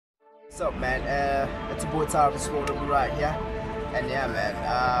What's up, man? It's your boy Tyran Slaughter right here, and yeah, man,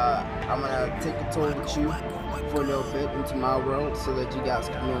 I'm gonna take a tour with you for a little bit into my world so that you guys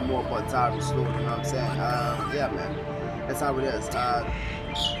can know more about Tyran Slaughter. You know what I'm saying? Yeah, man, that's how it is.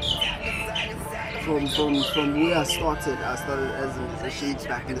 From where I started as a musician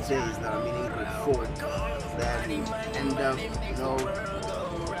back in the days. That I mean, in grade 4. Then end up, you know,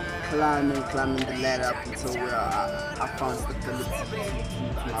 climbing the ladder up until where I found stability to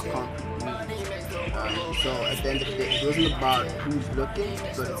my concrete music. So at the end of the day, it wasn't about who's looking,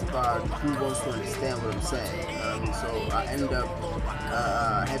 but it's about who wants to understand what I'm saying. So I ended up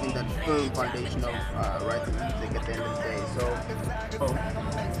having that firm foundation of writing music at the end of the day. So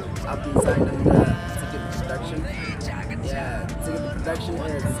I've been signed under DZIKITI production. Yeah, DZIKITI production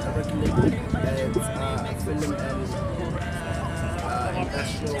is a record label. It's a film and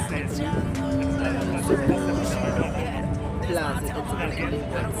industrial company. Plus it's a record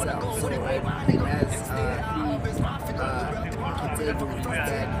label itself, so it has three categories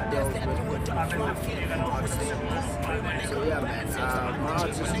that deals with artistry. So yeah, man, my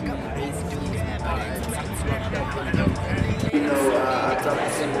artistry basically it's wrapped up in, you know, I dropped a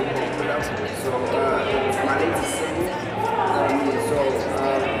single called Production. So it's my latest single. So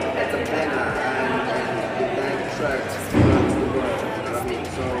it's a planner and the band tracks around the world.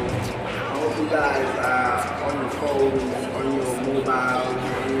 So I hope you guys on your phones, on your mobiles,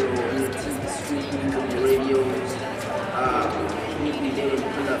 on your TV screens, on your radios, you'll be able to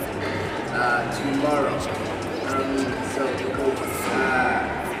pull up tomorrow. So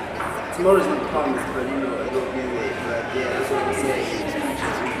tomorrow's not promised, but you know it'll be there. But yeah, that's what I'm saying.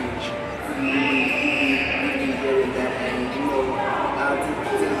 We've been hearing that, and you know,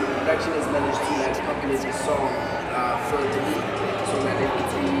 the production has managed to like populate the song further, so that it can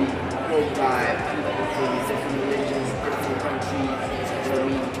be heard by people from different religions, different countries. You know,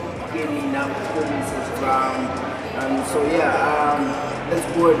 we getting enough performances around. So yeah, that's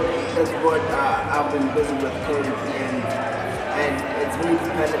what I've been busy with currently, and it's really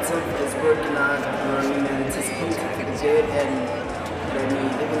competitive. It's working out. You know what I mean? And anticipating for the good, and you know what I mean,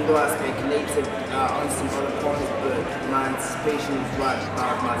 even though I speculated on some other points, but my anticipation is right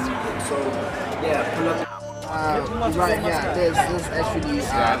about my music. So yeah, pull up. Right here, there's actually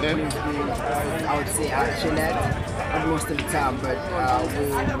I would say action at most of the time, but we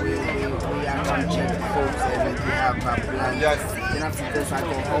are going to check the folks, and we have plans. Then after this, I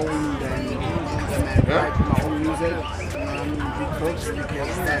go home and write my own music, do clips,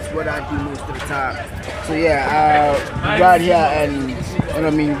 because that's what I do most of the time. So yeah, right here, and I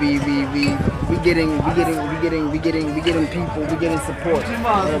mean we getting people, we getting support. You know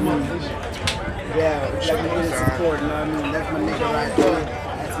what I mean? Yeah, like we getting support, you know what I mean? That's my nigga right there.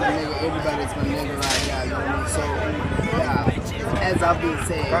 That's my nigga, everybody's my nigga right there, you know what I mean? So, yeah, as I've been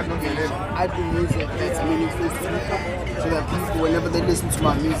saying, I do music that's meaningful to people, so that people, whenever they listen to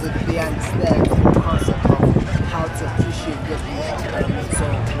my music, they understand the concept of how to appreciate good music, you know what I mean? So,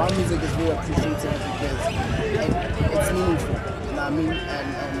 my music is very appreciated because it's meaningful, you know what I mean? And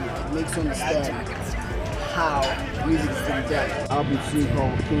it makes you understand how music is to be done. Album 2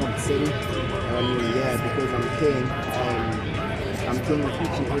 called King of the City. I mean, yeah, because I'm king, and I'm king of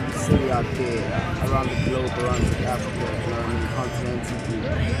each and every city out there, around the globe, around South Africa, you know what I mean, continentally.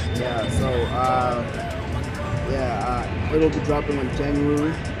 Yeah, so, it'll be dropping in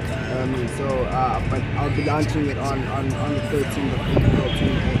January. So I'll be launching it on the 13th of April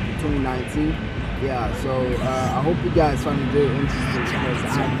 2019. Yeah, so I hope you guys find it very interesting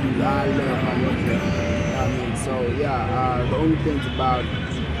because I love my music. I mean, so yeah, the only thing's about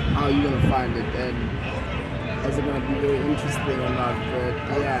how you're gonna find it, and is it gonna be very interesting or not? But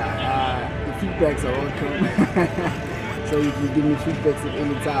yeah, the feedbacks are welcome. So you can give me feedbacks at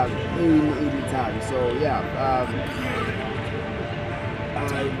any time, any time. So yeah,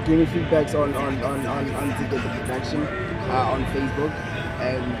 give me feedbacks on DZIKITI production on Facebook,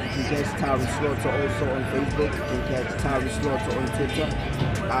 and you can catch Tyran Slaughter also on Facebook. You can catch Tyran Slaughter on Twitter,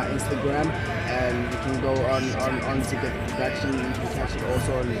 Instagram, and you can go on DZIKITI production. You can catch it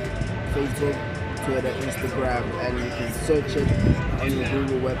also on Facebook, Twitter, Instagram, and you can search it on your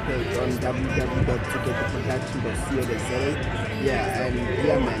Google webpage on www.DZIKITIproduction.co.za. Yeah, and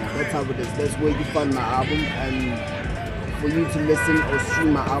yeah, man, that's how it is. That's where you find my album, and for you to listen or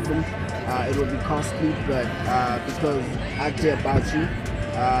stream my album, it will be costly, but because I care about you,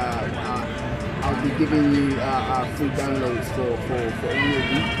 I'll be giving you free downloads for only a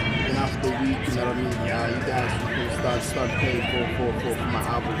week, and after a week, you know what I mean, you guys can start paying for my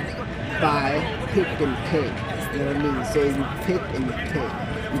album. Buy, pick and pay, you know what I mean? So you pick and you pay.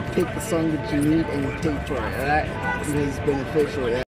 You pick the song that you need and you pay for it, alright? Because it's beneficial, yeah?